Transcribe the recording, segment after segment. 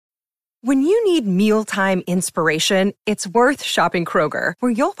When you need mealtime inspiration, it's worth shopping Kroger,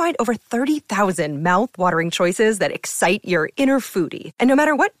 where you'll find over 30,000 mouth-watering choices that excite your inner foodie. And no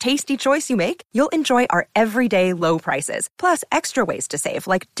matter what tasty choice you make, you'll enjoy our everyday low prices, plus extra ways to save,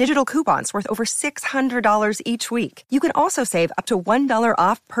 like digital coupons worth over $600 each week. You can also save up to $1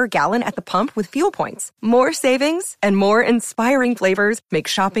 off per gallon at the pump with fuel points. More savings and more inspiring flavors make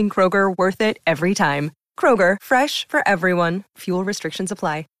shopping Kroger worth it every time. Kroger, fresh for everyone. Fuel restrictions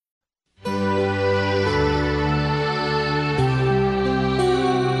apply.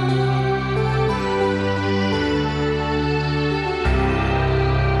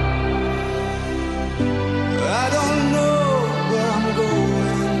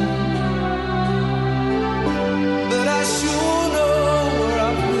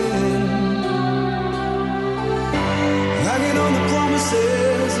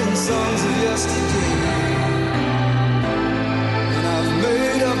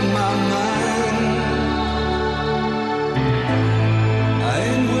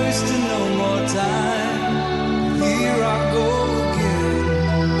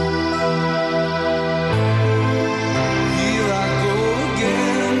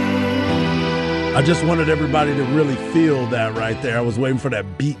 I just wanted everybody to really feel that right there. I was waiting for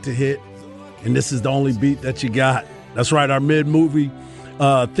that beat to hit, and this is the only beat that you got. That's right, our mid-movie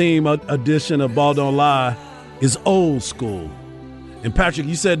theme edition of Ball Don't Lie is Old School. And Patrick,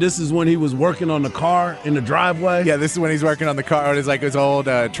 you said this is when he was working on the car in the driveway? Yeah, this is when he's working on the car. It's like his old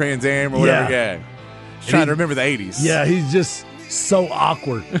Trans Am or whatever. Yeah. Trying to remember the 80s. Yeah, he's just so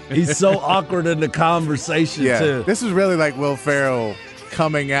awkward. He's so awkward in the conversation, too. This was really like Will Ferrell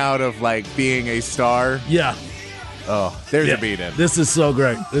coming out of like being a star. Yeah. Oh, there's a beat in. This is so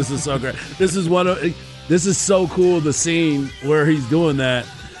great. This is so great. This is so cool, the scene where he's doing that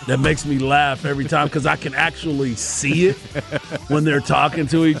makes me laugh every time because I can actually see it when they're talking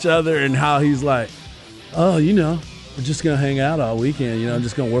to each other and how he's like, oh, we're just going to hang out all weekend. I'm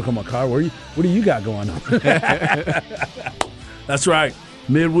just going to work on my car. What do you got going on? That's right.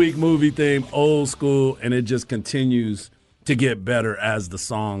 Midweek movie theme, Old School, and it just continues to get better as the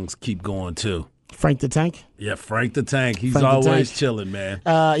songs keep going, too. Frank the Tank? Yeah, Frank the Tank. He's always chilling, man.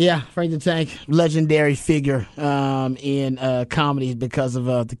 Yeah, Frank the Tank, legendary figure in comedies because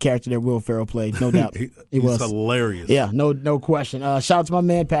of the character that Will Ferrell played, no doubt. He's hilarious. Yeah, no question. Shout out to my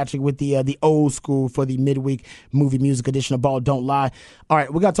man Patrick with the Old School for the midweek movie music edition of Ball Don't Lie. All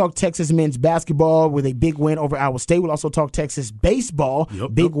right, we got to talk Texas men's basketball with a big win over Iowa State. We'll also talk Texas baseball,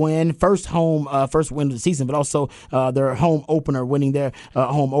 big win, first win of the season, but also their home opener, winning their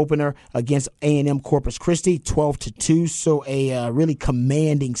home opener against A&M Corpus Christi. 12-2, so a really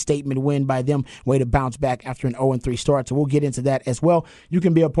commanding statement win by them. Way to bounce back after an 0-3 start. So we'll get into that as well. You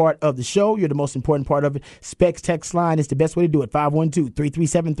can be a part of the show. You're the most important part of it. Specs text line is the best way to do it.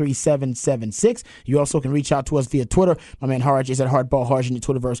 512-337-3776. You also can reach out to us via Twitter. My man Harge is at Hardball Harge in the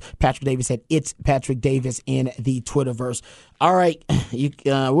Twitterverse. Patrick Davis at It's Patrick Davis in the Twitterverse. All right, we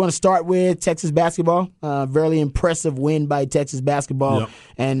want to start with Texas basketball. Very impressive win by Texas basketball.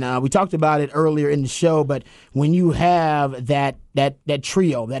 And we talked about it earlier in the show, but when you have that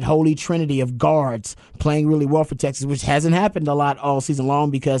trio, that holy trinity of guards playing really well for Texas, which hasn't happened a lot all season long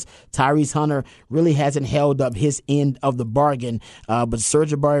because Tyrese Hunter really hasn't held up his end of the bargain. But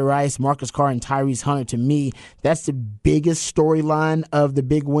Sir'Jabari Rice, Marcus Carr, and Tyrese Hunter, to me, that's the biggest storyline of the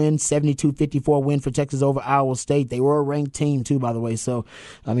big win, 72-54 win for Texas over Iowa State. They were a ranked team, too, by the way. So,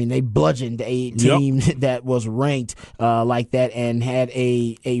 I mean, they bludgeoned a team that was ranked like that and had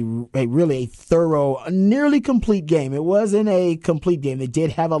a really thorough, nearly complete game. It wasn't a complete game. They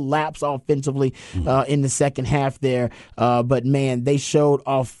did have a lapse offensively in the second half there, but man, they showed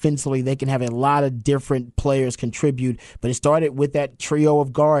offensively they can have a lot of different players contribute, but it started with that trio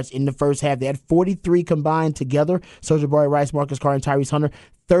of guards in the first half. They had 43 combined together, Sir'Jabari Rice, Marcus Carr, and Tyrese Hunter.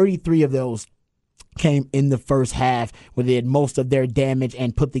 33 of those came in the first half where they did most of their damage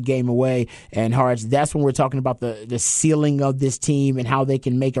and put the game away. And Harge, that's when we're talking about the ceiling of this team and how they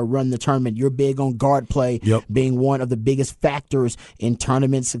can make a run the tournament. You're big on guard play being one of the biggest factors in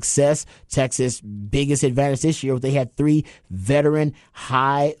tournament success. Texas' biggest advantage this year, they had 3 veteran,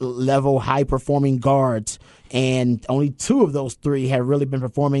 high-level, high-performing guards, and only 2 of those 3 have really been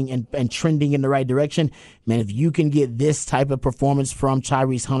performing and trending in the right direction. Man, if you can get this type of performance from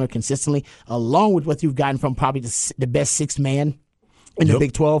Tyrese Hunter consistently, along with what you've gotten from probably the best 6th man in the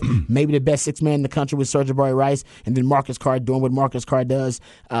Big 12, maybe the best 6th man in the country with Sir'Jabari Rice, and then Marcus Carr doing what Marcus Carr does,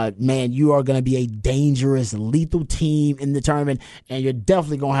 man, you are going to be a dangerous, lethal team in the tournament, and you're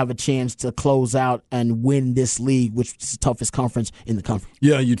definitely going to have a chance to close out and win this league, which is the toughest conference in the country.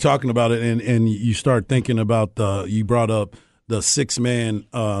 Yeah, you're talking about it, and you start thinking about you brought up the six-man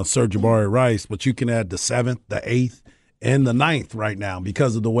Sir Jabari Rice, but you can add the 7th, the 8th, and the 9th right now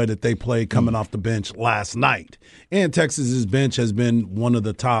because of the way that they played coming off the bench last night. And Texas's bench has been one of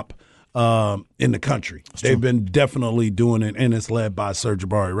the top in the country. They've been definitely doing it, and it's led by Sir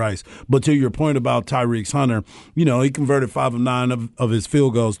Jabari Rice. But to your point about Tyrese Hunter, he converted 5 of 9 of his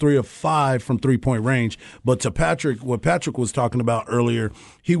field goals, 3 of 5 from three-point range. But to Patrick, what Patrick was talking about earlier,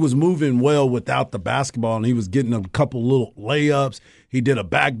 he was moving well without the basketball, and he was getting a couple little layups. He did a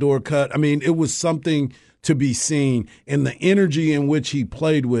backdoor cut. I mean, it was something to be seen, and the energy in which he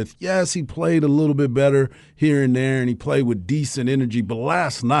played with. Yes, he played a little bit better here and there, and he played with decent energy. But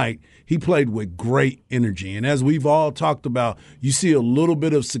last night, he played with great energy. And as we've all talked about, you see a little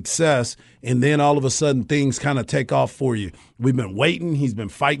bit of success, and then all of a sudden things kind of take off for you. We've been waiting. He's been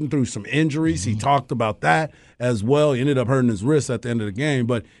fighting through some injuries. He talked about that as well. He ended up hurting his wrist at the end of the game,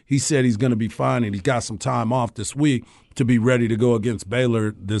 but he said he's going to be fine, and he's got some time off this week to be ready to go against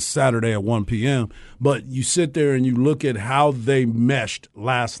Baylor this Saturday at 1 p.m. But you sit there and you look at how they meshed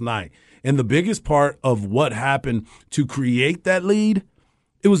last night. And the biggest part of what happened to create that lead,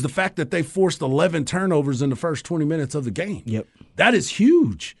 it was the fact that they forced 11 turnovers in the first 20 minutes of the game. Yep. That is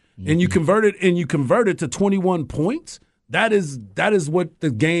huge. And you converted to 21 points. That is what the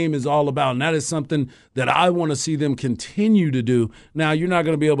game is all about, and that is something that I want to see them continue to do. Now, you're not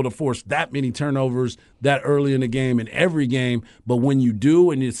going to be able to force that many turnovers that early in the game in every game, but when you do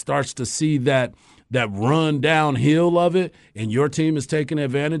and it starts to see that run downhill of it and your team is taking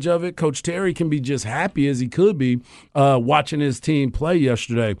advantage of it, Coach Terry can be just happy as he could be watching his team play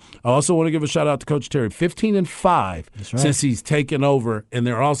yesterday. I also want to give a shout-out to Coach Terry, 15-5 since he's taken over, and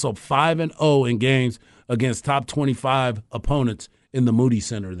they're also 5-0 in games against top 25 opponents in the Moody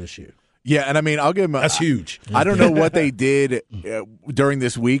Center this year. Yeah, and I mean, I'll give them that's huge. I don't know what they did during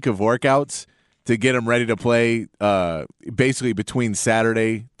this week of workouts to get them ready to play basically between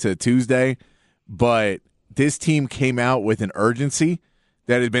Saturday to Tuesday, but this team came out with an urgency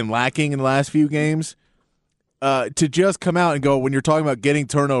that had been lacking in the last few games. To just come out and go, when you're talking about getting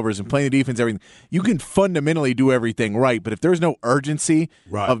turnovers and playing the defense, everything, you can fundamentally do everything right. But if there's no urgency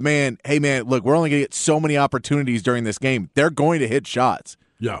of, hey, man, look, we're only going to get so many opportunities during this game, they're going to hit shots.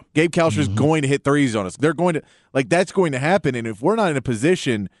 Yeah. Gabe Kalsch's going to hit threes on us. They're going to, that's going to happen. And if we're not in a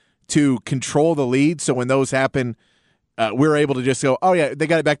position to control the lead, so when those happen, we're able to just go, oh, yeah, they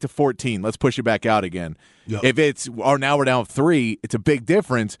got it back to 14. Let's push it back out again. Yep. If it's, now we're down 3, it's a big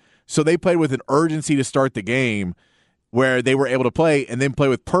difference. So they played with an urgency to start the game where they were able to play and then play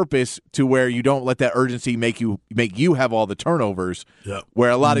with purpose to where you don't let that urgency make you have all the turnovers. Yep. Where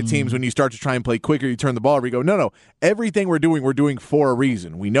a lot of teams, when you start to try and play quicker, you turn the ball over, you go, no, everything we're doing for a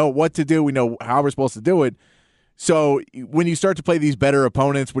reason. We know what to do. We know how we're supposed to do it. So when you start to play these better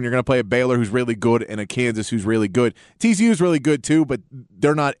opponents, when you're going to play a Baylor who's really good and a Kansas who's really good, TCU is really good too, but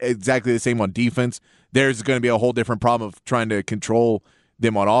they're not exactly the same on defense. There's going to be a whole different problem of trying to control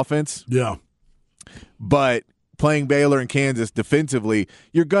them on offense. Yeah. But playing Baylor and Kansas defensively,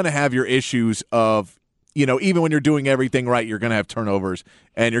 you're going to have your issues of, even when you're doing everything right, you're going to have turnovers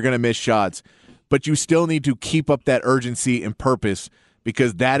and you're going to miss shots. But you still need to keep up that urgency and purpose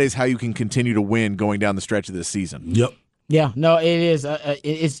because that is how you can continue to win going down the stretch of this season. Yep. Yeah, no, it is.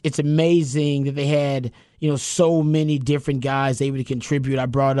 It's amazing that they had so many different guys able to contribute. I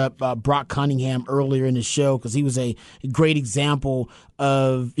brought up Brock Cunningham earlier in the show because he was a great example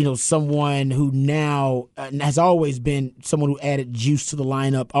of someone who now has always been someone who added juice to the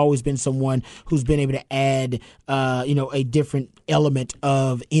lineup. Always been someone who's been able to add a different element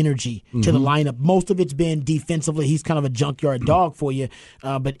of energy to the lineup. Most of it's been defensively. He's kind of a junkyard dog for you.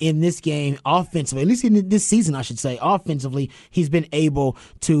 But in this game, offensively, at least in this season, I should say, offensively, he's been able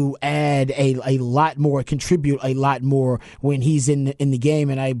to add a lot more, contribute a lot more when he's in the game.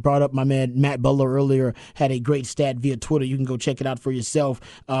 And I brought up my man Matt Butler earlier, had a great stat via Twitter. You can go check it out for yourself.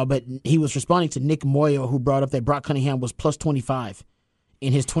 But he was responding to Nick Moyo, who brought up that Brock Cunningham was plus 25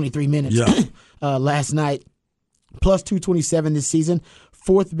 in his 23 minutes last night. Plus 227 this season,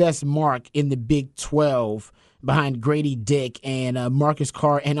 4th best mark in the Big 12 behind Grady Dick and Marcus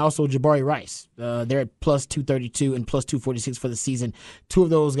Carr and also Jabari Rice. They're at plus 232 and plus 246 for the season. 2 of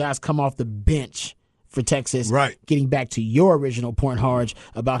those guys come off the bench for Texas. Right. Getting back to your original point, Harge,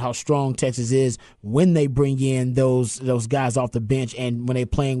 about how strong Texas is when they bring in those guys off the bench and when they're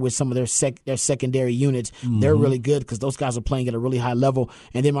playing with some of their secondary units, they're really good because those guys are playing at a really high level.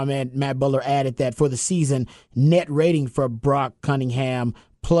 And then my man Matt Butler added that for the season, net rating for Brock Cunningham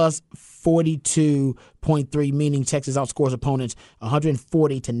plus 42.3, meaning Texas outscores opponents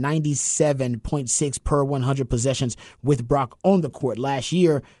 140 to 97.6 per 100 possessions with Brock on the court. Last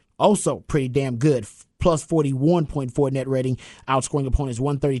year, also pretty damn good. Plus 41.4 net rating, outscoring opponents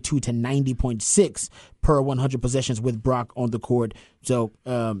 132 to 90.6 per 100 possessions with Brock on the court. So,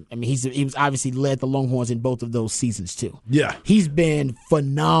 he's obviously led the Longhorns in both of those seasons too. Yeah, he's been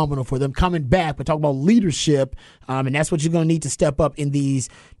phenomenal for them coming back. But talk about leadership, and that's what you're going to need to step up in these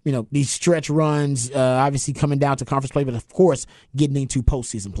stretch runs. Obviously, coming down to conference play, but of course, getting into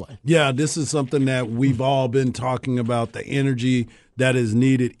postseason play. Yeah, this is something that we've all been talking about, the energy that is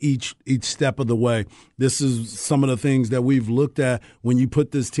needed each step of the way. This is some of the things that we've looked at when you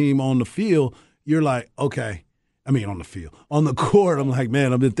put this team on the field. You're like, okay. On the field. On the court, I'm like,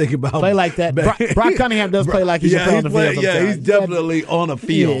 man, I've been thinking about play like that. Brock Cunningham does play like he should play on the field. Yeah, he's definitely on a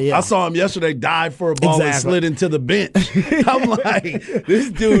field. Yeah. I saw him yesterday dive for a ball and slid into the bench. I'm like, this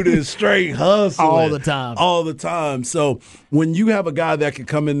dude is straight hustling. All the time. So when you have a guy that can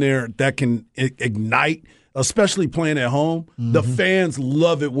come in there that can ignite, especially playing at home, the fans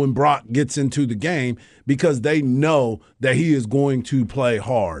love it when Brock gets into the game because they know that he is going to play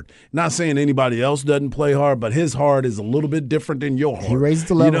hard. Not saying anybody else doesn't play hard, but his hard is a little bit different than your hard. He raises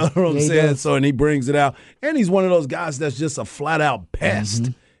the level. You know what I'm saying? So, and he brings it out. And he's one of those guys that's just a flat-out pest.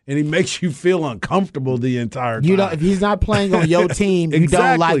 And he makes you feel uncomfortable the entire time. If he's not playing on your team, you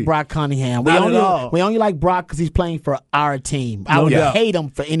don't like Brock Cunningham. We only like Brock because he's playing for our team. I would hate him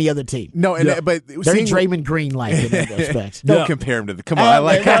for any other team. No, but very Draymond Green-like in that respect. Don't compare him to the. Come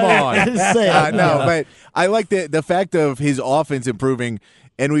on, come on. But I like the fact of his offense improving,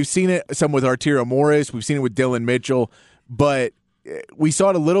 and we've seen it some with Arturo Morris. We've seen it with Dylan Mitchell, but we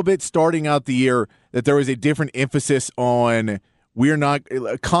saw it a little bit starting out the year that there was a different emphasis on. We're not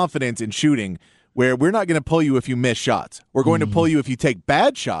confidence in shooting where we're not going to pull you if you miss shots. We're going to pull you if you take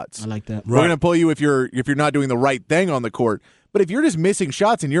bad shots. I like that. We're going to pull you if you're not doing the right thing on the court. But if you're just missing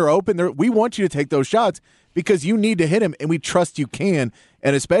shots and you're open, we want you to take those shots because you need to hit them, and we trust you can.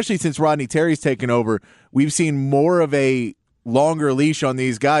 And especially since Rodney Terry's taken over, we've seen more of a longer leash on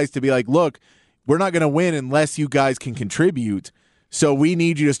these guys to be like, look, we're not going to win unless you guys can contribute. So we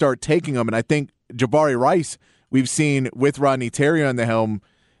need you to start taking them. And I think Jabari Rice, we've seen with Rodney Terry on the helm,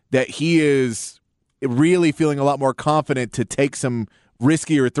 that he is really feeling a lot more confident to take some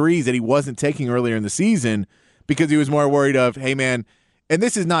riskier threes that he wasn't taking earlier in the season because he was more worried of, hey, man, and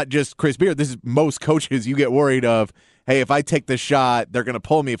this is not just Chris Beard. This is most coaches. You get worried of, hey, if I take the shot, they're going to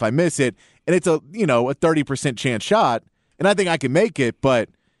pull me if I miss it. And it's a 30% chance shot, and I think I can make it, but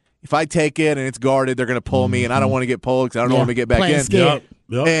if I take it and it's guarded, they're going to pull me, and I don't want to get pulled because I don't want to get back in. Scared.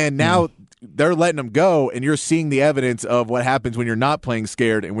 Yep. And now they're letting them go, and you're seeing the evidence of what happens when you're not playing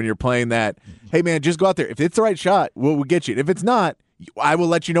scared and when you're playing that, hey, man, just go out there. If it's the right shot, we'll get you. If it's not, I will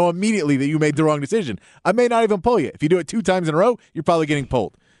let you know immediately that you made the wrong decision. I may not even pull you. If you do it 2 times in a row, you're probably getting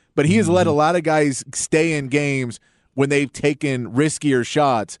pulled. But he has let a lot of guys stay in games when they've taken riskier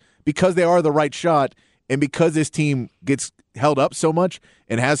shots because they are the right shot, and because this team gets held up so much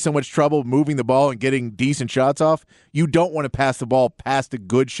and has so much trouble moving the ball and getting decent shots off, you don't want to pass the ball past a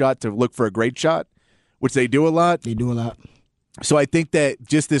good shot to look for a great shot, which they do a lot. So I think that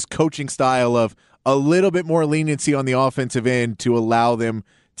just this coaching style of a little bit more leniency on the offensive end to allow them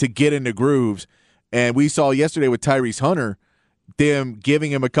to get into grooves. And we saw yesterday with Tyrese Hunter, them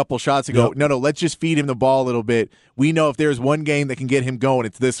giving him a couple shots and go, no, let's just feed him the ball a little bit. We know if there's one game that can get him going,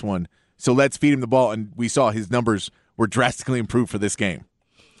 it's this one. So let's feed him the ball. And we saw his numbers were drastically improved for this game.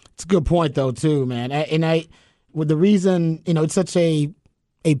 It's a good point, though, too, man. And with the reason, it's such a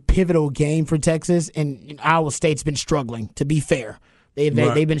pivotal game for Texas, and Iowa State's been struggling, to be fair. They've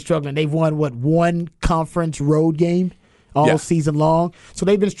been struggling. They've won, one conference road game all season long. So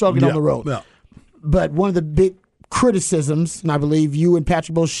they've been struggling on the road. Yeah. But one of the big criticisms, and I believe you and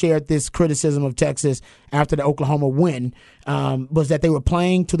Patrick both shared this criticism of Texas after the Oklahoma win, was that they were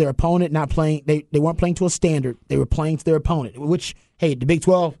playing to their opponent, not playing. They weren't playing to a standard. They were playing to their opponent, which, hey, the Big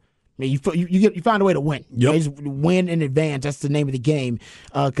 12, you find a way to win. Yep. You just win in advance. That's the name of the game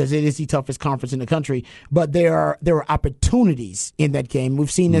because it is the toughest conference in the country. But there were opportunities in that game. We've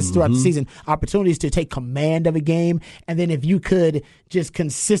seen this throughout the season, opportunities to take command of a game. And then if you could just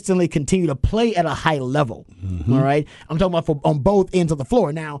consistently continue to play at a high level, all right? I'm talking about on both ends of the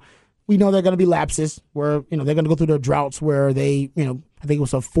floor. Now, we know there are going to be lapses where, they're going to go through their droughts where they, I think it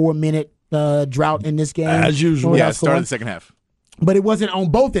was a 4-minute drought in this game. As usual. Yeah, started the second half. But it wasn't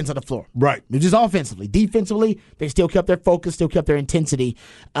on both ends of the floor. Right. It was just offensively. Defensively, they still kept their focus, still kept their intensity.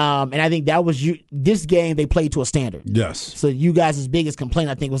 And I think that was this game they played to a standard. Yes. So you guys' biggest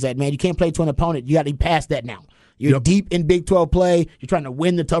complaint, I think, was that, man, you can't play to an opponent. You got to be past that now. You're Yep. deep in Big 12 play. You're trying to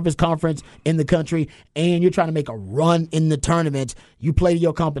win the toughest conference in the country, and you're trying to make a run in the tournament. You play to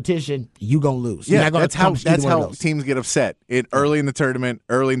your competition, you're going to lose. You're Yeah, not gonna that's how accomplish either one of those. teams get upset. Early in the tournament,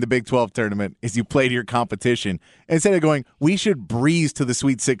 early in the Big 12 tournament, is you play to your competition. Instead of going, we should breeze to the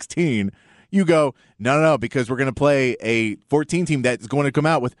Sweet 16, you go, no, because we're going to play a 14 team that's going to come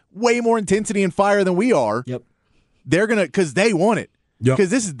out with way more intensity and fire than we are. Yep. They're going to, because they want it. Yep.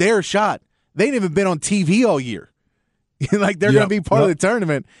 Because this is their shot. They ain't even been on TV all year. Like, they're going to be part of the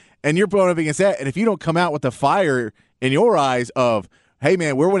tournament, and you're going up against that. And if you don't come out with the fire in your eyes of, hey,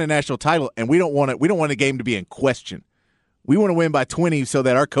 man, we're winning a national title, and we don't want a game to be in question. We want to win by 20 so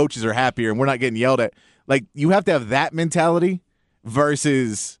that our coaches are happier and we're not getting yelled at. Like, you have to have that mentality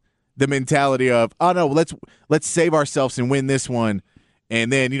versus the mentality of, oh no, let's save ourselves and win this one,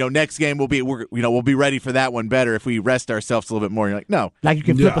 and then next game we'll be ready for that one better if we rest ourselves a little bit more. You're like, no, Like you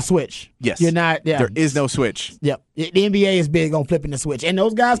can flip a switch. Yes. You're not. Yeah. there is no switch. Yep. The NBA is big on flipping the switch, and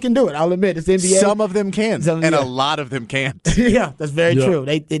those guys can do it. I'll admit, it's NBA. Some of them can, Some- and yeah. a lot of them can't. Yeah, that's very Yeah. true.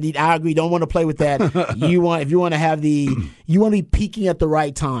 They need. I agree. Don't want to play with that. If you want to be peaking at the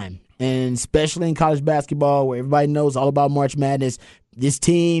right time, and especially in college basketball, where everybody knows all about March Madness. This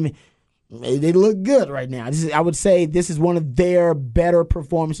team, they look good right now. I would say this is one of their better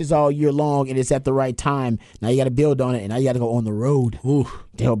performances all year long, and it's at the right time. Now you got to build on it, and now you got to go on the road to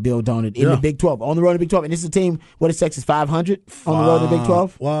help build on it in the Big 12. On the road in the Big 12, and this is a team. What is Texas 500 on the road in the Big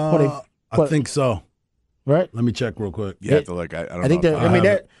 12? Well, I think so. Right. Let me check real quick. You have to look. I don't know. I think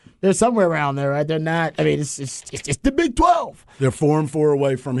if they're somewhere around there, right? They're not. I mean, it's the Big 12. They're 4-4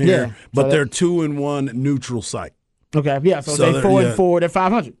 away from here, Yeah, but so they're 2-1 neutral site. Okay, yeah. So So they're they're- 4-4. They're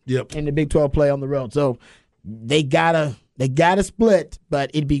 500. Yep. In the Big 12 play on the road, so they gotta split, but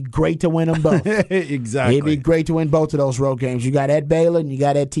it'd be great to win them both. Exactly. It'd be great to win both of those road games. You got at Baylor and you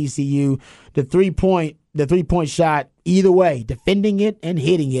got at TCU. The 3-point shot, either way, defending it and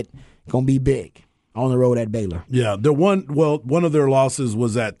hitting it, gonna be big on the road at Baylor. Yeah, one of their losses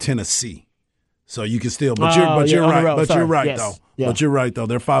was at Tennessee. So you can still, but you're on the right. road. But Sorry. you're right Yes. though. Yeah. But you're right though.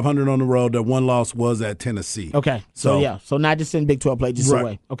 They're 500 on the road. Their one loss was at Tennessee. Okay. So not just in Big 12 play, just Right.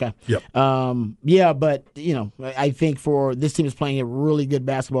 away. Okay. Yep. But I think for this team is playing a really good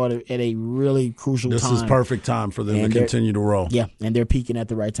basketball at a really crucial This time. is perfect time for them And to continue to roll. Yeah, and they're peaking at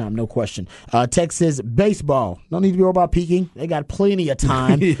the right time, no question. Texas baseball, don't need to be worried about peaking. They got plenty of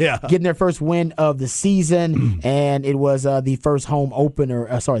time. Yeah. Getting their first win of the season, and it was the first home opener.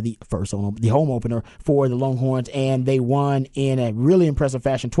 The home opener for the Longhorns, and they won in a really impressive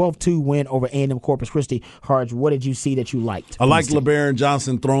fashion, 12-2 win over A&M Corpus Christi. Harge, what did you see that you liked? I like LeBaron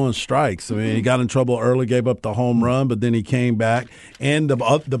Johnson throwing strikes. I mean, he got in trouble early, gave up the home run, but then he came back. And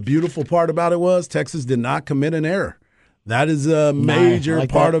the beautiful part about it was Texas did not commit an error. That is a major like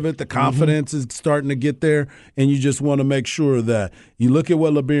part that. of it. The confidence is starting to get there, and you just want to make sure that you look at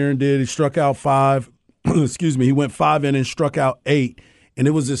what LeBaron did. He struck out 5. Excuse me. He went 5 innings, struck out 8, and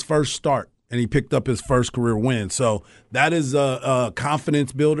it was his first start. And he picked up his first career win. So that is a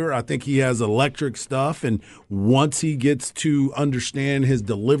confidence builder. I think he has electric stuff. And once he gets to understand his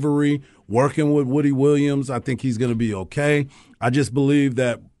delivery, working with Woody Williams, I think he's going to be okay. I just believe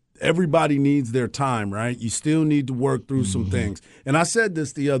that everybody needs their time, right? You still need to work through some things. And I said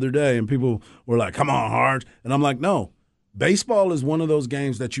this the other day, and people were like, come on, Harge. And I'm like, no. Baseball is one of those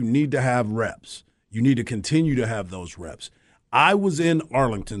games that you need to have reps. You need to continue to have those reps. I was in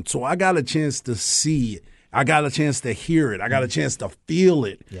Arlington, so I got a chance to see it. I got a chance to hear it. I got a chance to feel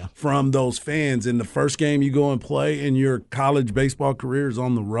it from those fans. In the first game you go and play in your college baseball career is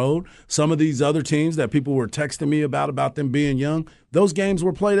on the road. Some of these other teams that people were texting me about them being young, those games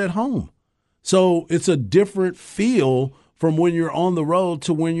were played at home. So it's a different feel from when you're on the road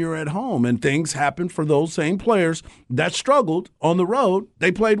to when you're at home. And things happen for those same players that struggled on the road.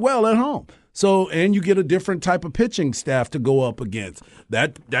 They played well at home. So, and you get a different type of pitching staff to go up against.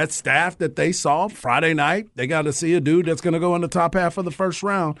 That staff that they saw Friday night, they got to see a dude that's going to go in the top half of the first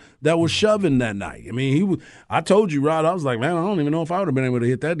round that was shoving that night. I mean, I told you, Rod, I was like, man, I don't even know if I would have been able to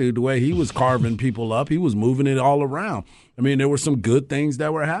hit that dude the way he was carving people up. He was moving it all around. I mean, there were some good things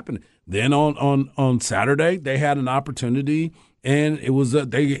that were happening. Then on Saturday, they had an opportunity, and it was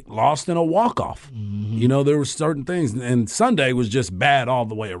they lost in a walk-off. Mm-hmm. There were certain things. And Sunday was just bad all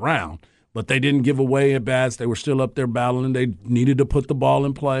the way around. But they didn't give away at bats. They were still up there battling. They needed to put the ball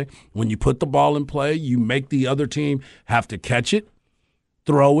in play. When you put the ball in play, you make the other team have to catch it,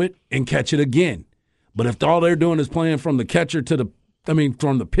 throw it, and catch it again. But if all they're doing is playing from the catcher to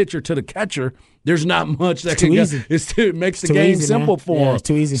from the pitcher to the catcher, there's not much that It's too easy. It makes the game easy, simple man. for Yeah, them. it's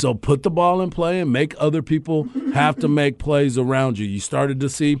too easy. So put the ball in play and make other people have to make plays around you. You started to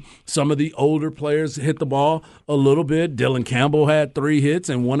see some of the older players hit the ball a little bit. Dylan Campbell had 3 hits,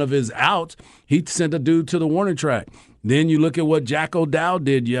 and one of his outs, he sent a dude to the warning track. Then you look at what Jack O'Dowd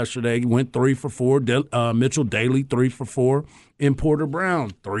did yesterday. He went 3 for 4. Mitchell Daly, 3 for 4. And Porter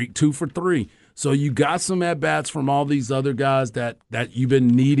Brown, 2 for 3. So you got some at-bats from all these other guys that you've been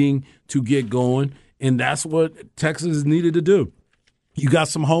needing to get going, and that's what Texas needed to do. You got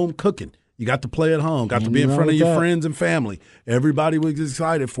some home cooking. You got to play at home, got to be in front of your friends and family. Everybody was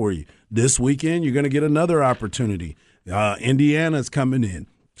excited for you. This weekend, you're going to get another opportunity. Indiana's coming in,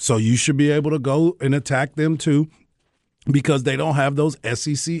 so you should be able to go and attack them too because they don't have those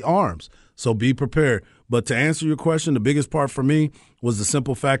SEC arms. So be prepared. But to answer your question, the biggest part for me was the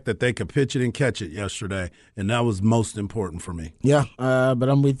simple fact that they could pitch it and catch it yesterday, and that was most important for me. Yeah, but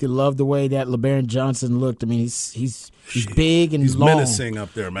I'm with you. Love the way that LeBaron Johnson looked. I mean, he's big and he's long. menacing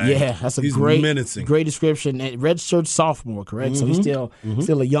up there, man. Yeah, that's a he's great description. And redshirt sophomore, correct? So he's still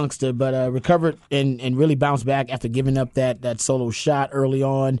a youngster, but recovered and really bounced back after giving up that solo shot early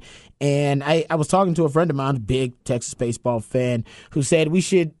on. And I was talking to a friend of mine, a big Texas baseball fan, who said we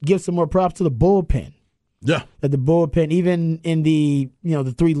should give some more props to the bullpen. Yeah. That the bullpen, even in the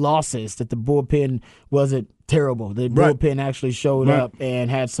 3 losses, that the bullpen wasn't terrible. The bullpen actually showed up and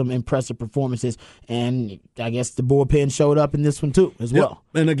had some impressive performances. And I guess the bullpen showed up in this one too as well.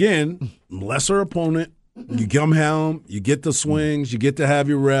 And again, lesser opponent. You come home, you get the swings, you get to have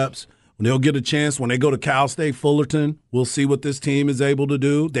your reps. When they'll get a chance, when they go to Cal State Fullerton, we'll see what this team is able to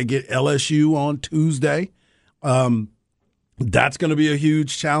do. They get LSU on Tuesday. That's going to be a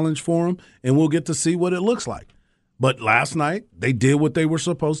huge challenge for them, and we'll get to see what it looks like. But last night, they did what they were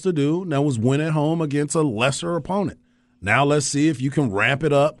supposed to do, and that was win at home against a lesser opponent. Now let's see if you can ramp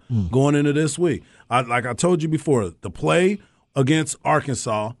it up going into this week. Like I told you before, the play against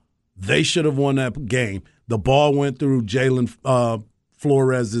Arkansas, they should have won that game. The ball went through Jalen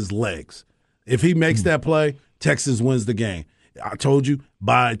Flores' legs. If he makes that play, Texas wins the game. I told you,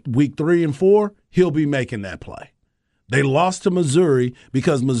 by week 3 and 4, he'll be making that play. They lost to Missouri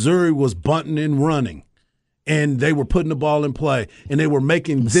because Missouri was bunting and running, and they were putting the ball in play, and they were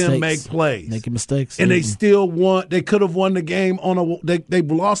making them make plays. Making mistakes. And they still won. They could have won the game on they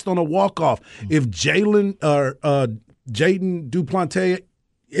lost on a walk-off. If Jaden Duplantier,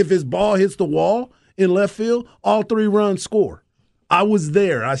 if his ball hits the wall in left field, all 3 runs score. I was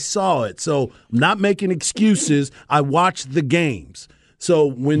there. I saw it. So I'm not making excuses. I watched the games. So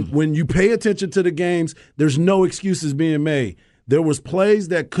when you pay attention to the games, there's no excuses being made. There was plays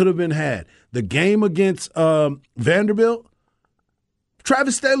that could have been had. The game against Vanderbilt,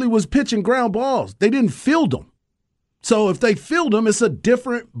 Travis Staley was pitching ground balls. They didn't field them. So if they field them, it's a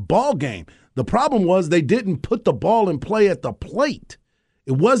different ball game. The problem was they didn't put the ball in play at the plate.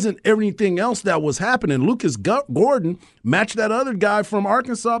 It wasn't everything else that was happening. Lucas Gordon matched that other guy from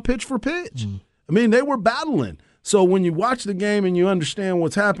Arkansas pitch for pitch. I mean, they were battling. So when you watch the game and you understand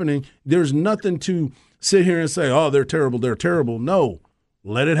what's happening, there's nothing to sit here and say, oh, they're terrible, they're terrible. No,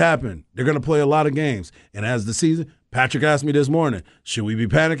 let it happen. They're going to play a lot of games. And as the season, Patrick asked me this morning, should we be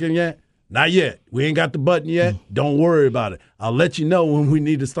panicking yet? Not yet. We ain't got the button yet. Don't worry about it. I'll let you know when we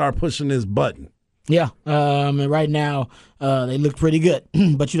need to start pushing this button. Yeah, and right now they look pretty good.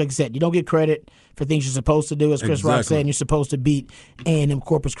 But like I said, you don't get credit for things you're supposed to do. As Chris Rock said, you're supposed to beat A&M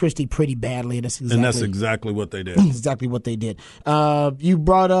Corpus Christi pretty badly. And that's exactly what they did. Exactly what they did. You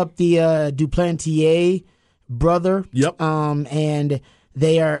brought up the Duplantier brother. Yep. And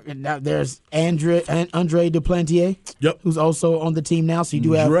there's Andre Duplantier. Yep. Who's also on the team now. So you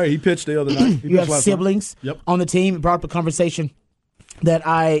do have He pitched the other night. You have siblings on the team. It brought up a conversation that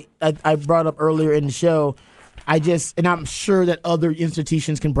I brought up earlier in the show. And I'm sure that other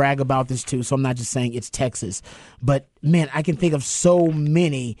institutions can brag about this too, so I'm not just saying it's Texas. But, man, I can think of so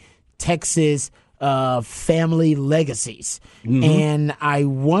many Texas family legacies. Mm-hmm. And I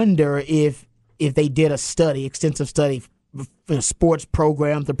wonder if they did a extensive study, for sports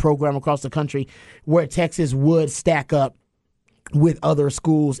program to program across the country, where Texas would stack up with other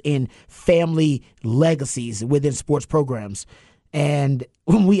schools in family legacies within sports programs. And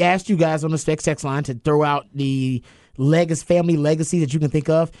when we asked you guys on the Specs text line to throw out the family legacy that you can think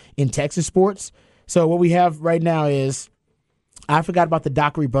of in Texas sports. So what we have right now is, I forgot about the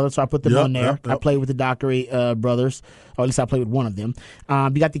Dockery brothers, so I put them on there. I played with the Dockery brothers, or at least I played with one of them.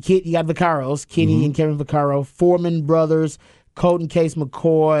 You got Vaccaros, Kenny and Kevin Vaccaro, Foreman brothers, Colton Case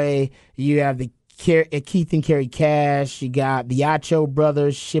McCoy. You have the Keith and Kerry Cash. You got the Acho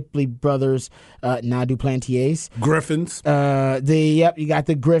brothers, Shipley brothers, now Duplantiers. Griffins. You got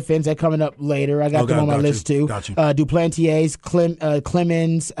the Griffins. They're coming up later. I got them on my list too. Got you. Duplantiers,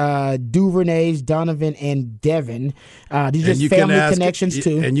 Clemens, Duvernays, Donovan, and Devin. These are just family connections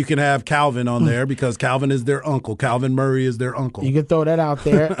too. And you can have Calvin on there because Calvin is their uncle. Calvin Murray is their uncle. You can throw that out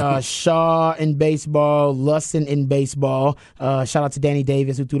there. Shaw in baseball, Lusson in baseball. Shout out to Danny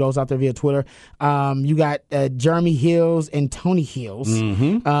Davis who threw those out there via Twitter. You got Jeremy Hills and Tony Hills.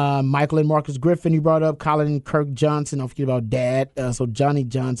 Michael and Marcus Griffin you brought up. Colin and Kirk Johnson. Don't forget about Dad. So Johnny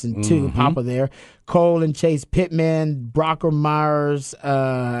Johnson too. Papa there. Cole and Chase Pittman. Brocker Myers.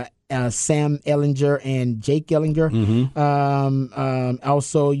 Sam Ellinger and Jake Ellinger.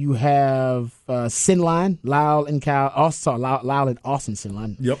 Also, you have Sinline, Lyle and Kyle. Also, Lyle and Austin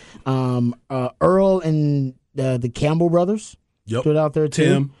Sinline. Yep. Earl and the Campbell brothers. Yep. Put out there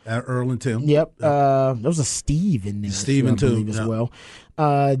too. Earl and Tim. Yep. There was a Steve in there. Steven too, as well.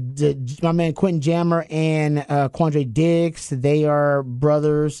 My man Quentin Jammer and Quandre Diggs. They are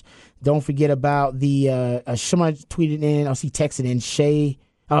brothers. Don't forget about the somebody tweeted in. I see texted in Shay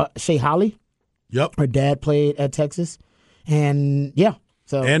Holly. Yep. Her dad played at Texas. And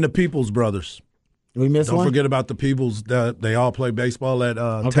so and the Peoples brothers. We missed Don't one? forget about the Peoples. They all play baseball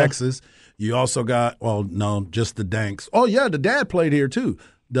at Texas. You also got, just the Danks. Oh, yeah, the dad played here too.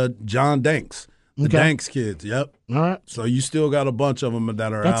 The John Danks. The Danks kids, yep. All right. So you still got a bunch of them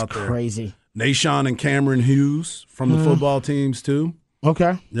that are out there. That's crazy. Nashawn and Cameron Hughes from the football teams too.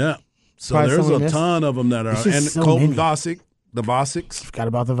 Okay. Yeah. So Probably there's someone a ton of them that are. And so Colton many. Vosick, the Vosiks. Forgot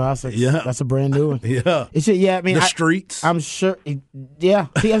about the Vosiks. Yeah. That's a brand new one. Yeah. It's just, I mean, The Streets. I'm sure. Yeah.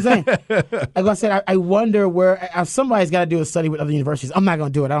 See what I'm saying? Like I said, I wonder where somebody's got to do a study with other universities. I'm not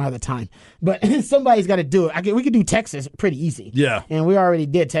going to do it. I don't have the time. But somebody's got to do it. We could do Texas pretty easy. Yeah. And we already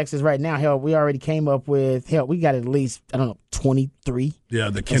did Texas right now. Hell, we already came up with, we got at least, 23. Yeah,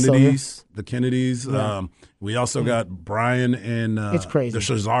 the Kennedys. Yeah. We also got Brian and It's crazy. The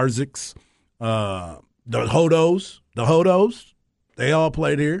Shazarziks. The Hodos, they all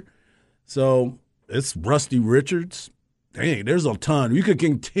played here. So it's Rusty Richards. Dang, there's a ton. You could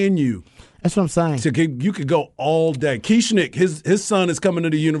continue. That's what I'm saying. You could go all day. Kieschnick, his son is coming to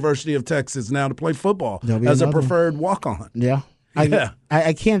the University of Texas now to play football as a preferred walk-on. Yeah.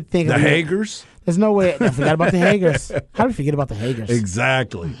 I can't think the of Hagers. There's no way. I forgot about the Hagers. How do we forget about the Hagers?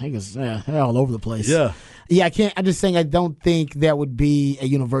 Exactly. Hagers, they're all over the place. Yeah. Yeah, I can't. I'm just saying I don't think there would be a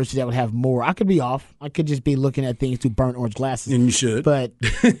university that would have more. I could be off. I could just be looking at things through burnt orange glasses. And you should. But,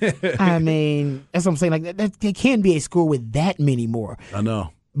 I mean, that's what I'm saying. Like, there can't be a school with that many more. I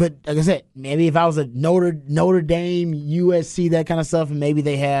know. But like I said, maybe if I was a Notre Dame, USC, that kind of stuff, and maybe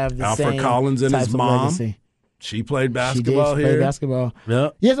they have the Alfred same Collins and types his of mom. legacy. She played basketball She here. played basketball.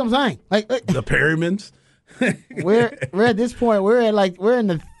 Yeah. Yes, I'm saying. Like the Perrymans. we're at this point. We're in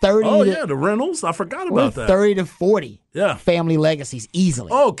the 30. Oh yeah, the Reynolds. I forgot about that. 30 to 40. Yeah. Family legacies easily.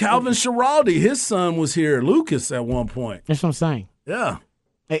 Oh, Calvin Schiraldi, his son was here. Lucas at one point. That's what I'm saying. Yeah.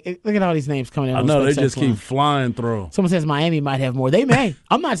 Hey, look at all these names coming in. I know they just keep flying through. Someone says Miami might have more. They may.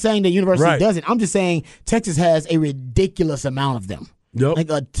 I'm not saying the university doesn't. I'm just saying Texas has a ridiculous amount of them. Yep. Like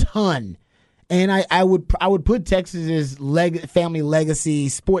a ton. And I would put Texas's family legacy,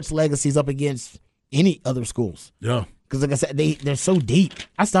 sports legacies up against any other schools. Yeah. Because like I said, they're so deep.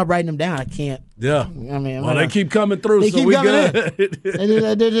 I stopped writing them down. I can't. Yeah. I mean, they keep coming through, they so keep we coming good.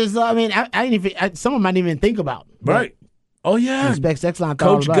 They're just, I mean, I didn't even. Someone might even think about. Right. Oh yeah.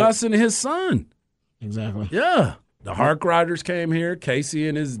 Coach Gus and his son. Exactly. Yeah. The Hark Riders came here. Casey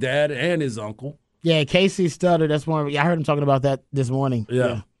and his dad and his uncle. Yeah, Casey Stutter. That's one. I heard him talking about that this morning.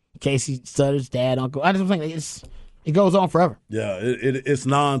 Yeah. Casey Stutter's dad, uncle. I just think it goes on forever. Yeah, it's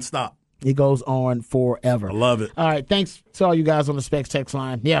nonstop. It goes on forever. I love it. All right, thanks to all you guys on the Specs text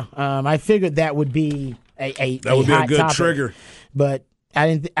line. Yeah, I figured that would be a good topic, trigger. But I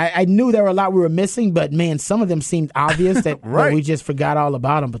didn't. I knew there were a lot we were missing, but man, some of them seemed obvious that Right. we just forgot all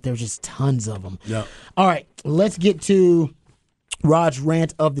about them. But there's just tons of them. Yeah. All right, let's get to Rod's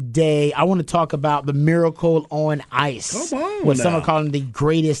rant of the day. I want to talk about the Miracle on Ice. Come on what some now. are calling the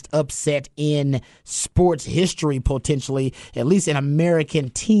greatest upset in sports history, potentially, at least in American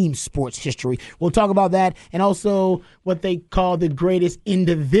team sports history. We'll talk about that, and also what they call the greatest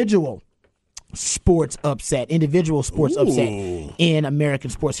individual sports upset in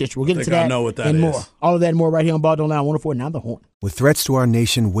American sports history. We'll get into that, I know what that and is. more. All of that and more right here on Ball Don't Lie 104. Now the Horn. With threats to our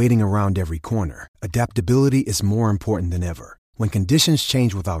nation waiting around every corner, adaptability is more important than ever. When conditions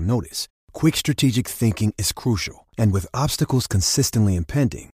change without notice, quick strategic thinking is crucial. And with obstacles consistently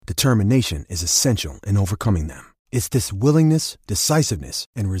impending, determination is essential in overcoming them. It's this willingness, decisiveness,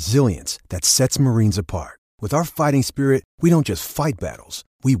 and resilience that sets Marines apart. With our fighting spirit, we don't just fight battles,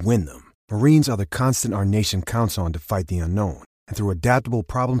 we win them. Marines are the constant our nation counts on to fight the unknown. And through adaptable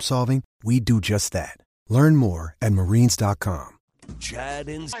problem solving, we do just that. Learn more at marines.com. Chad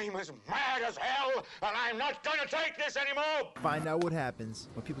and I'm as mad as hell, and I'm not gonna take this anymore! Find out what happens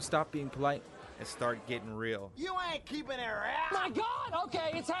when people stop being polite and start getting real. You ain't keeping it around! My God!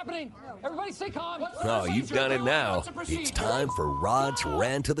 Okay, it's happening. Everybody stay calm. oh, you've done it now. It's time for Rod's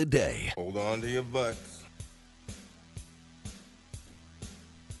Rant of the Day. Hold on to your butts.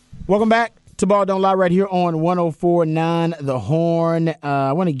 Welcome back to Ball Don't Lie right here on 104.9 The Horn.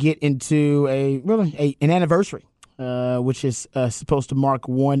 I want to get into an anniversary, which is supposed to mark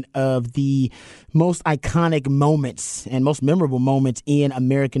one of the most iconic moments and most memorable moments in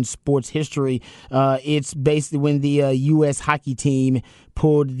American sports history. It's basically when the U.S. hockey team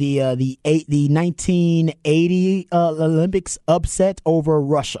pulled the 1980 Olympics upset over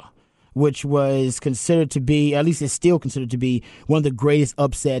Russia, which was considered to be, at least it's still considered to be, one of the greatest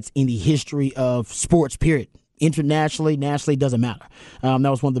upsets in the history of sports, period. Internationally, nationally, doesn't matter. That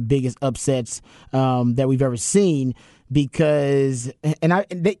was one of the biggest upsets that we've ever seen because,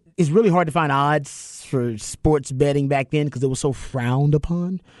 it's really hard to find odds for sports betting back then because it was so frowned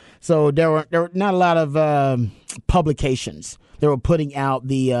upon. So there were not a lot of publications. They were putting out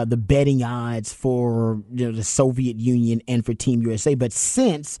the betting odds for the Soviet Union and for Team USA. But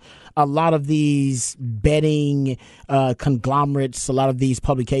since a lot of these betting conglomerates, a lot of these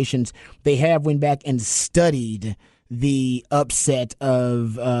publications, they have went back and studied the upset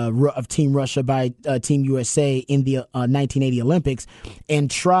of Team Russia by Team USA in the 1980 Olympics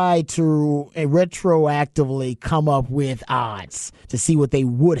and tried to retroactively come up with odds to see what they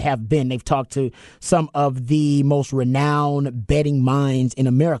would have been. They've talked to some of the most renowned betting minds in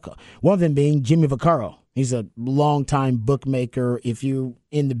America, one of them being Jimmy Vaccaro. He's a longtime bookmaker. If you're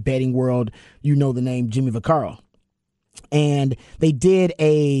in the betting world, you know the name Jimmy Vaccaro. And they did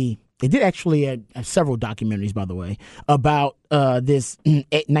actually several documentaries, by the way, about this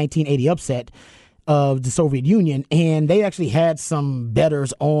 1980 upset of the Soviet Union, and they actually had some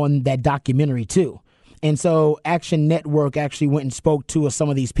bettors on that documentary too. And so Action Network actually went and spoke to some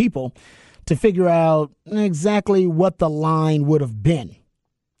of these people to figure out exactly what the line would have been.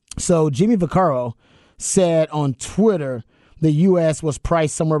 So Jimmy Vaccaro said on Twitter the U.S. was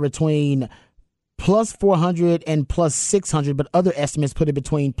priced somewhere between plus 400 and plus 600, but other estimates put it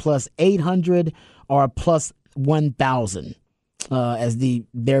between plus 800 or plus 1,000 as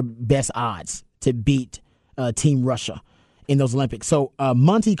their best odds to beat Team Russia in those Olympics. So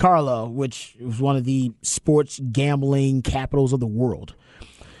Monte Carlo, which was one of the sports gambling capitals of the world,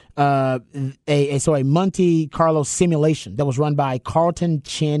 a Monte Carlo simulation that was run by Carlton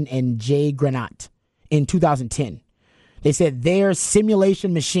Chin and Jay Granat in 2010. They said their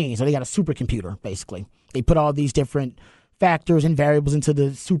simulation machine, so they got a supercomputer, basically. They put all these different factors and variables into the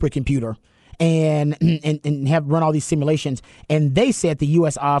supercomputer and have run all these simulations. And they said the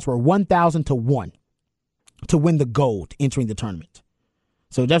U.S. odds were 1,000 to 1 to win the gold entering the tournament.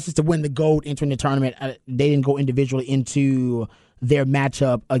 So that's just to win the gold entering the tournament. They didn't go individually into their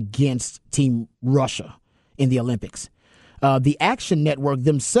matchup against Team Russia in the Olympics. The Action Network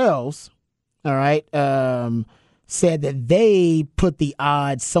themselves, all right, said that they put the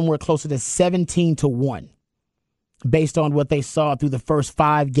odds somewhere closer to 17 to 1 based on what they saw through the first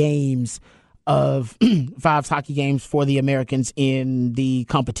 5 games of 5 hockey games for the Americans in the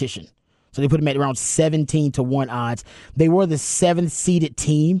competition. So they put them at around 17 to 1 odds. They were the 7th seeded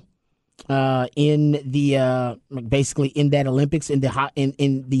team in the basically in that Olympics in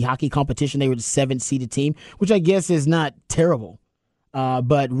the hockey competition. They were the 7th seeded team, which I guess is not terrible.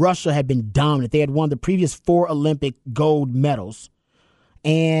 But Russia had been dominant. They had won the previous 4 Olympic gold medals,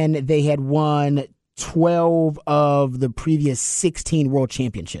 and they had won 12 of the previous 16 world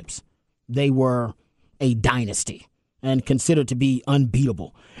championships. They were a dynasty and considered to be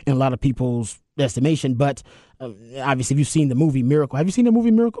unbeatable in a lot of people's estimation. But obviously, if you've seen the movie Miracle, have you seen the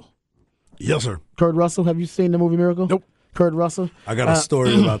movie Miracle? Yes, sir. Kurt Russell, have you seen the movie Miracle? Nope. Kurt Russell. I got a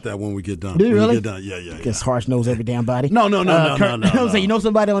story about that when we get done. Do you really? Get done. Yeah. I guess Harsh knows every damn body. No. So you know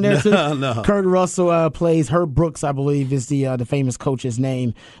somebody on there too? No. Kurt Russell plays Herb Brooks, I believe, is the famous coach's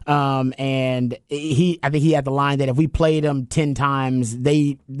name. And I think he had the line that if we played them 10 times,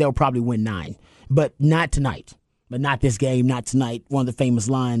 they'll probably win 9, but not tonight. But not this game, not tonight. One of the famous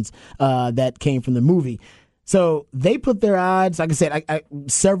lines that came from the movie. So they put their odds, like I said,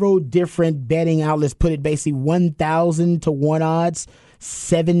 several different betting outlets put it basically 1,000 to 1 odds,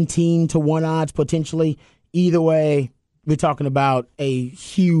 17 to 1 odds potentially. Either way, we're talking about a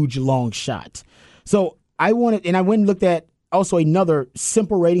huge long shot. So I went and looked at also another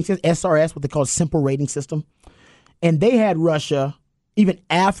simple rating system, SRS, what they call a simple rating system. And they had Russia even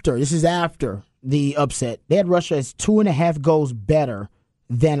after the upset, they had Russia as 2.5 goals better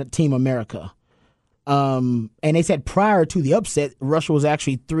than Team America. And they said prior to the upset, Russia was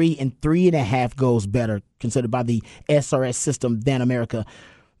actually 3.5 goals better, considered by the SRS system, than America.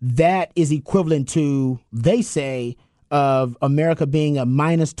 That is equivalent to, they say, of America being a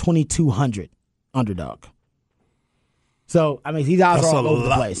minus 2,200 underdog. So, I mean, these odds are all over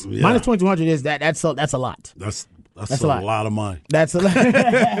the place. Yeah. Minus 2,200 is that's a lot. That's a lot of money. That's a lot.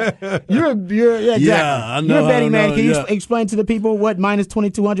 You're exactly. Yeah, I know. You're a betting man. Can you explain to the people what minus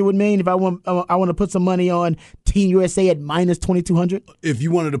 2,200 would mean if I want to put some money on Team USA at minus 2,200? If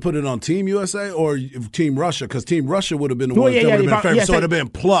you wanted to put it on Team USA or Team Russia, because Team Russia would have been the ones that would have been favorites, so it would have been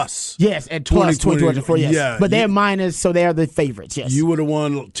plus. Yes, at plus 2,200 for yes. Yeah, but they're minus, so they're the favorites. Yes, you would have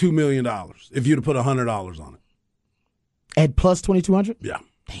won $2 million if you'd have put $100 on it. At plus 2,200? Yeah.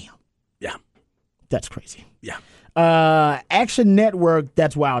 Damn. Yeah. That's crazy. Yeah. Action Network,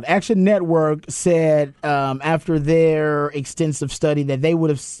 that's wild. Action Network said after their extensive study that they would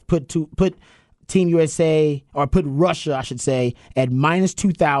have put Team USA, or put Russia, I should say, at minus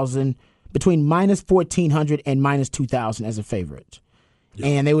 2,000, between minus 1,400 and minus 2,000 as a favorite. Yeah.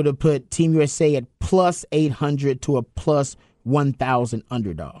 And they would have put Team USA at plus 800 to a plus 1,000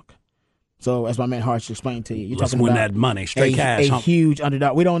 underdog. So, as my man Harsh explained to you, you're talking win about that money, straight cash. A huge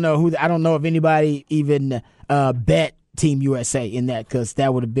underdog. We don't know who. I don't know if anybody even bet Team USA in that, because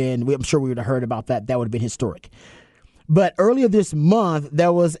that would have been. I'm sure we would have heard about that. That would have been historic. But earlier this month,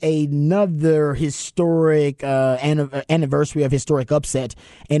 there was another historic anniversary of historic upset,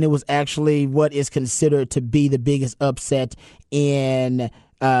 and it was actually what is considered to be the biggest upset in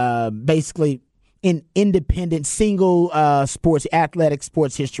basically in independent single sports, athletic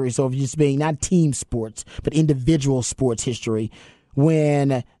sports history. So if you're just being not team sports, but individual sports history,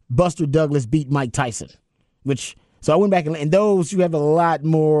 when Buster Douglas beat Mike Tyson, so I went back and those, you have a lot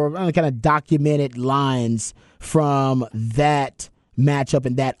more kind of documented lines from that matchup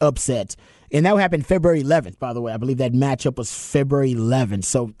and that upset. And that happened February 11th, by the way. I believe that matchup was February 11th.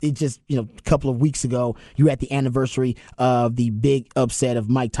 So it just, a couple of weeks ago, you had the anniversary of the big upset of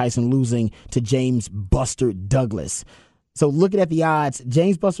Mike Tyson losing to James Buster Douglas. So looking at the odds,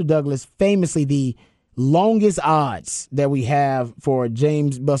 James Buster Douglas, famously the longest odds that we have for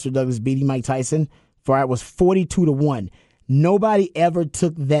James Buster Douglas beating Mike Tyson, was 42-1. Nobody ever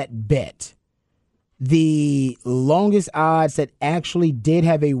took that bet. The longest odds that actually did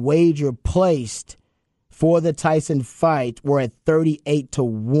have a wager placed for the Tyson fight were at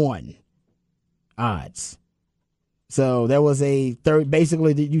 38-1 odds. So there was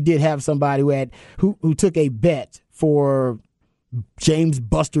basically you did have somebody who took a bet for James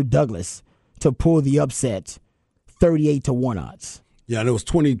Buster Douglas to pull the upset, 38-1 odds. Yeah, and it was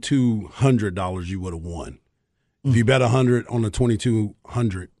 $2,200 you would have won. If you bet 100 on the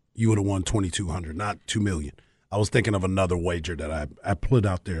 2,200, you would have won $2,200, not $2 million. I was thinking of another wager that I put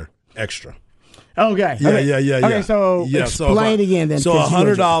out there extra. Okay. Yeah. Okay, so explain again then. So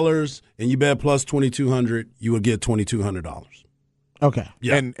 $100 and you bet plus $2,200, you would get $2,200. Okay.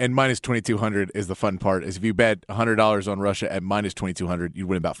 Yeah. And minus 2,200 is the fun part. Is if you bet $100 on Russia at minus 2,200, you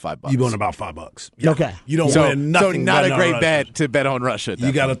win about $5. You win about $5. Yeah. Okay. You don't win nothing. So not a great bet to bet on Russia.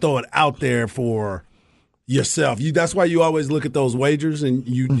 You got to throw it out there for yourself. That's why you always look at those wagers and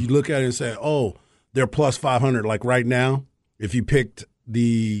you look at it and say, oh, they're plus 500. Like right now, if you picked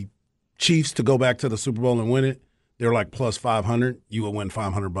the Chiefs to go back to the Super Bowl and win it, they're like plus 500. You will win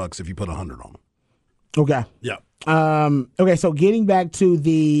 $500 if you put 100 on them. Okay. Yeah. Okay, so getting back to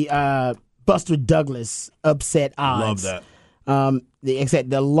the Buster Douglas upset odds. Love that.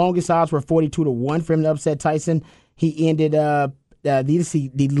 The longest odds were 42-1 for him to upset Tyson. He ended up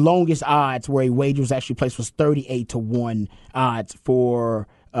the longest odds where a wager was actually placed was 38-1 odds for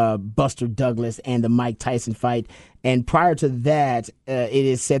Buster Douglas and the Mike Tyson fight. And prior to that, it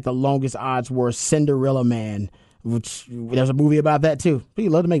is said the longest odds were Cinderella Man, which there's a movie about that too.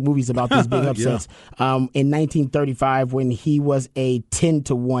 People love to make movies about these big upsets. Yeah. In 1935, when he was a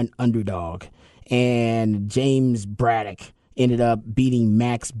 10-1 underdog, and James Braddock ended up beating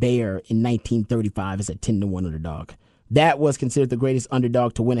Max Baer in 1935 as a 10-1 underdog. That was considered the greatest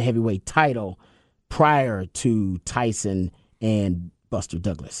underdog to win a heavyweight title prior to Tyson and Buster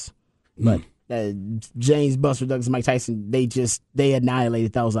Douglas. But James Buster Douglas and Mike Tyson, they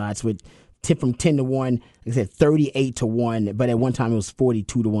annihilated those odds with from 10-1, like I said, 38-1, but at one time it was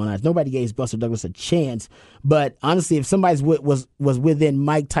 42-1 odds. Nobody gave Buster Douglas a chance. But honestly, if somebody was within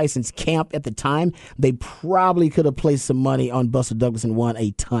Mike Tyson's camp at the time, they probably could have placed some money on Buster Douglas and won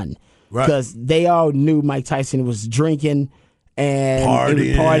a ton. Right. Because they all knew Mike Tyson was drinking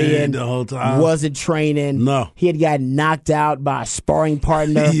and partying the whole time. Wasn't training. No. He had gotten knocked out by a sparring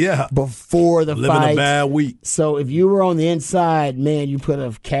partner before the Living fight. a bad week. So if you were on the inside, man, you could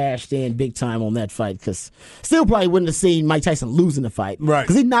have cashed in big time on that fight, because still probably wouldn't have seen Mike Tyson losing the fight. Right.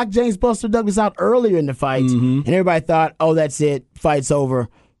 Because he knocked James Buster Douglas out earlier in the fight, and everybody thought, oh, that's it, fight's over.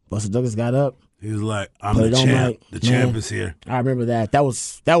 Buster Douglas got up. He was like, I'm the champ. The champ is here. I remember that. That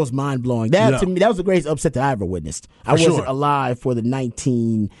was mind blowing. That to me, that was the greatest upset that I ever witnessed. I wasn't alive for the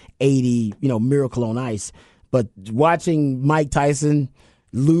 1980, Miracle on Ice, but watching Mike Tyson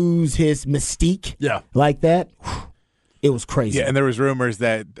lose his mystique like that, it was crazy. Yeah, and there was rumors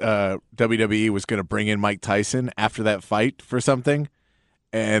that WWE was going to bring in Mike Tyson after that fight for something.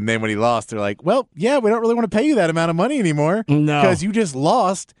 And then when he lost, they're like, well, yeah, we don't really want to pay you that amount of money anymore. No. Because you just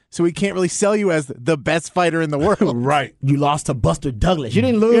lost, so we can't really sell you as the best fighter in the world. Right. You lost to Buster Douglas. You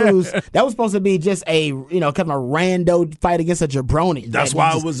didn't lose. Yeah. That was supposed to be just a, kind of a rando fight against a jabroni. That's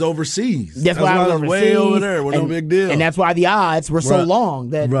why it was overseas. That's why it was overseas. Way over there. No big deal. And that's why the odds were so long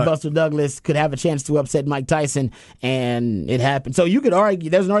that Buster Douglas could have a chance to upset Mike Tyson, and it happened. So you could argue,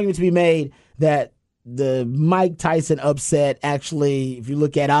 there's an argument to be made that the Mike Tyson upset actually, if you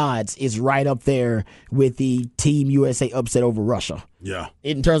look at odds, is right up there with the Team USA upset over Russia. Yeah.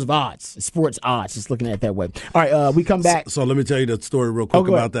 In terms of odds, sports odds, just looking at it that way. All right, we come back. So let me tell you the story real quick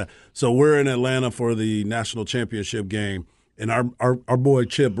about that. So we're in Atlanta for the national championship game, and our boy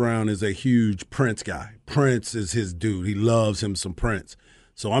Chip Brown is a huge Prince guy. Prince is his dude. He loves him some Prince.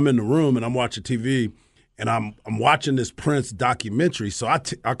 So I'm in the room, and I'm watching TV, and I'm watching this Prince documentary. So I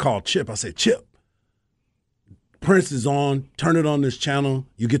call Chip. I say, Chip, Prince is on. Turn it on this channel.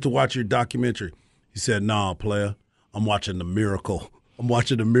 You get to watch your documentary. He said, nah, player. I'm watching The Miracle. I'm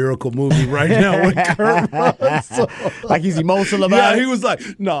watching the Miracle movie right now with Kurt Russell. Like he's emotional about it? Yeah, he was like,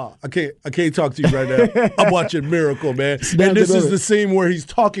 nah, I can't talk to you right now. I'm watching Miracle, man. And this is the scene where he's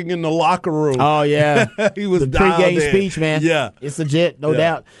talking in the locker room. Oh, yeah. He was the pregame speech, man. Yeah. It's legit, no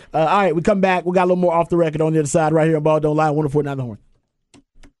doubt. All right, we come back. We got a little more off the record on the other side right here on Ball Don't Lie, 104.9 The Horn.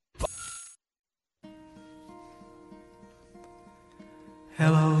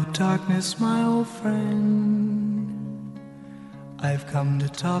 Hello, darkness, my old friend. I've come to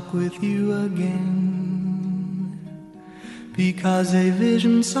talk with you again, because a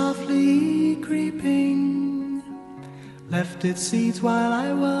vision softly creeping left its seeds while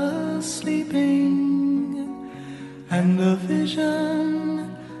I was sleeping, and the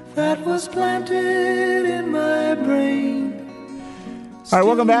vision that was planted in my brain. All right,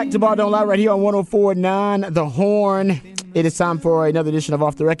 welcome back to Ball Don't Lie right here on 104.9 The Horn. It is time for another edition of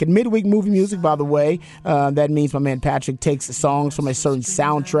Off the Record. Midweek movie music, by the way. That means my man Patrick takes songs from a certain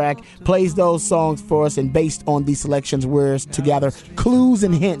soundtrack, plays those songs for us, and based on these selections, we're to gather clues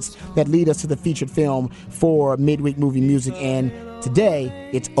and hints that lead us to the featured film for midweek movie music. And today,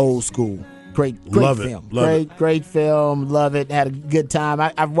 it's Old School. Great film. Great film. Love it. Had a good time.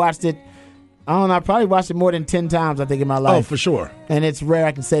 I've watched it. I don't know, I probably watched it more than 10 times, I think, in my life. Oh, for sure. And it's rare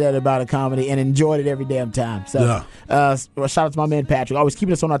I can say that about a comedy, and enjoyed it every damn time. So, shout out to my man Patrick, always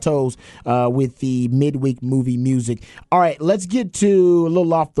keeping us on our toes with the midweek movie music. All right, let's get to a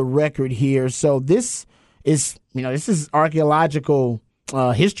little off the record here. So this is archaeological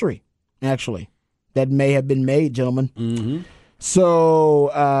history, actually, that may have been made, gentlemen. Mm-hmm. So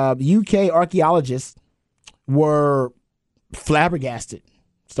UK archaeologists were flabbergasted.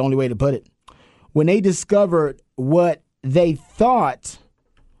 It's the only way to put it. When they discovered what they thought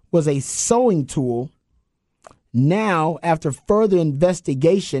was a sewing tool, now, after further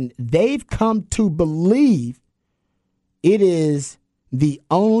investigation, they've come to believe it is the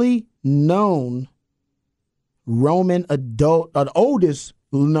only known oldest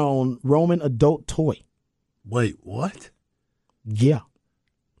known Roman adult toy. Wait, what? Yeah.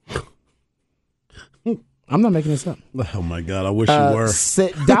 I'm not making this up. Oh, my God. I wish you were.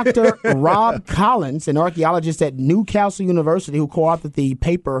 Dr. Rob Collins, an archaeologist at Newcastle University who co-authored the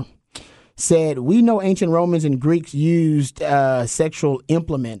paper, said, we know ancient Romans and Greeks used sexual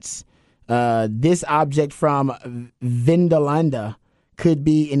implements. This object from Vindolanda could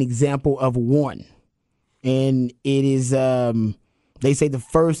be an example of one. And it is, they say it was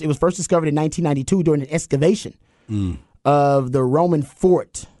first discovered in 1992 during an excavation of the Roman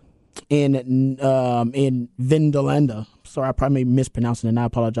fort in Vindolanda. Sorry, I probably may be mispronouncing it, and I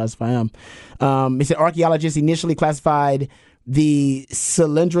apologize if I am. It said archaeologists initially classified the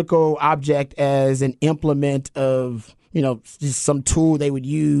cylindrical object as an implement of, just some tool they would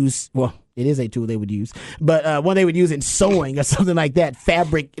use. Well, It is a tool they would use, but one they would use in sewing or something like that.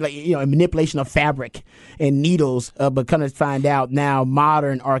 Fabric, manipulation of fabric and needles. But kind of find out now,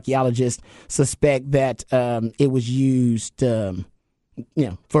 modern archaeologists suspect that it was used,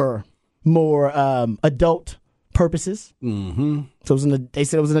 for more adult purposes. Mm-hmm. So they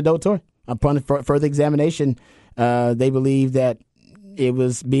said it was an adult toy. Upon further examination, they believe that it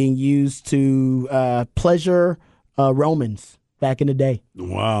was being used to pleasure Romans back in the day.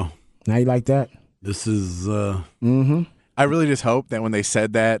 Wow. Now you like that? This is... I really just hope that when they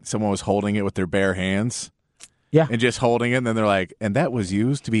said that, someone was holding it with their bare hands. Yeah. And just holding it, and then they're like, and that was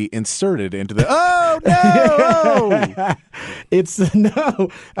used to be inserted into the... Oh, no! It's... No.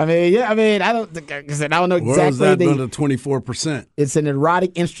 I mean, I don't know exactly... Where was that going to 24%? It's an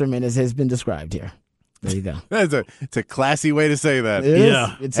erotic instrument, as has been described here. There you go. It's a classy way to say that.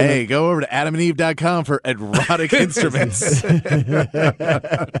 Yeah. Hey, go over to adamandeve.com for erotic instruments.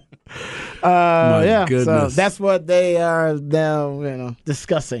 Yeah. goodness. So that's what they are now,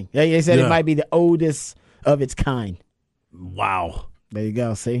 discussing. They said it might be the oldest of its kind. Wow. There you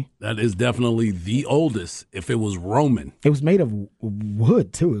go. See? That is definitely the oldest, if it was Roman. It was made of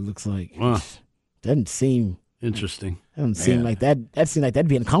wood, too, it looks like. Doesn't seem... Interesting. Doesn't seem like that. That seems like that'd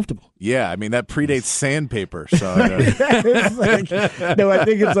be uncomfortable. Yeah, I mean, that predates sandpaper. So It's like, no, I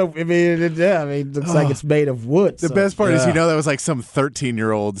think it's. It looks like it's made of wood. The best part is, that was like some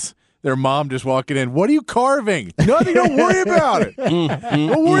 13-year-olds. Their mom just walking in. What are you carving? Nothing. Don't worry about it.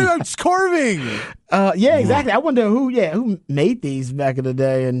 Don't worry about it's carving. Yeah, exactly. I wonder who made these back in the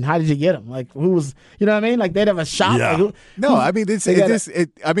day, and how did you get them? Like, who was, you know what I mean? Like, they'd have a shop. Yeah. Like,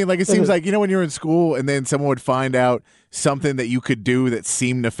 it seems like, when you're in school and then someone would find out something that you could do that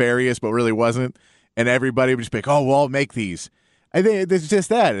seemed nefarious but really wasn't, and everybody would just be like, oh, well, I'll make these. I think it's just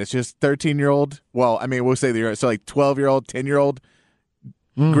that. It's just 13-year-old. Well, I mean, we'll say so like 12-year-old, 10-year-old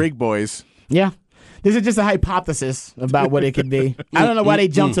Greek boys. Yeah. This is just a hypothesis about what it could be. I don't know why they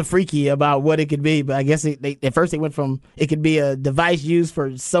jumped so freaky about what it could be, but I guess at first they went from it could be a device used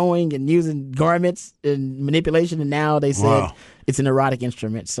for sewing and using garments and manipulation, and now they said it's an erotic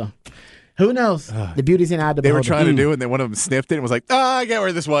instrument. So who knows? The beauty's in eye. They were trying to do it, and then one of them sniffed it and was like, I get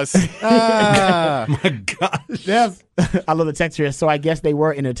where this was. My gosh. Yes. I love the text here. So I guess they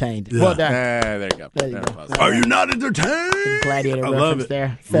were entertained. Yeah. Well done. There you go. Are you not entertained? Gladiator I reference love it.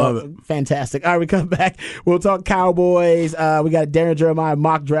 there. Love it. Fantastic. All right, we come back. We'll talk Cowboys. We got Darren Jeremiah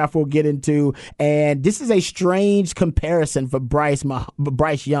mock draft we'll get into. And this is a strange comparison for Bryce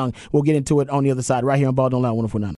Young. We'll get into it on the other side right here on Ball Don't Lie 104.9.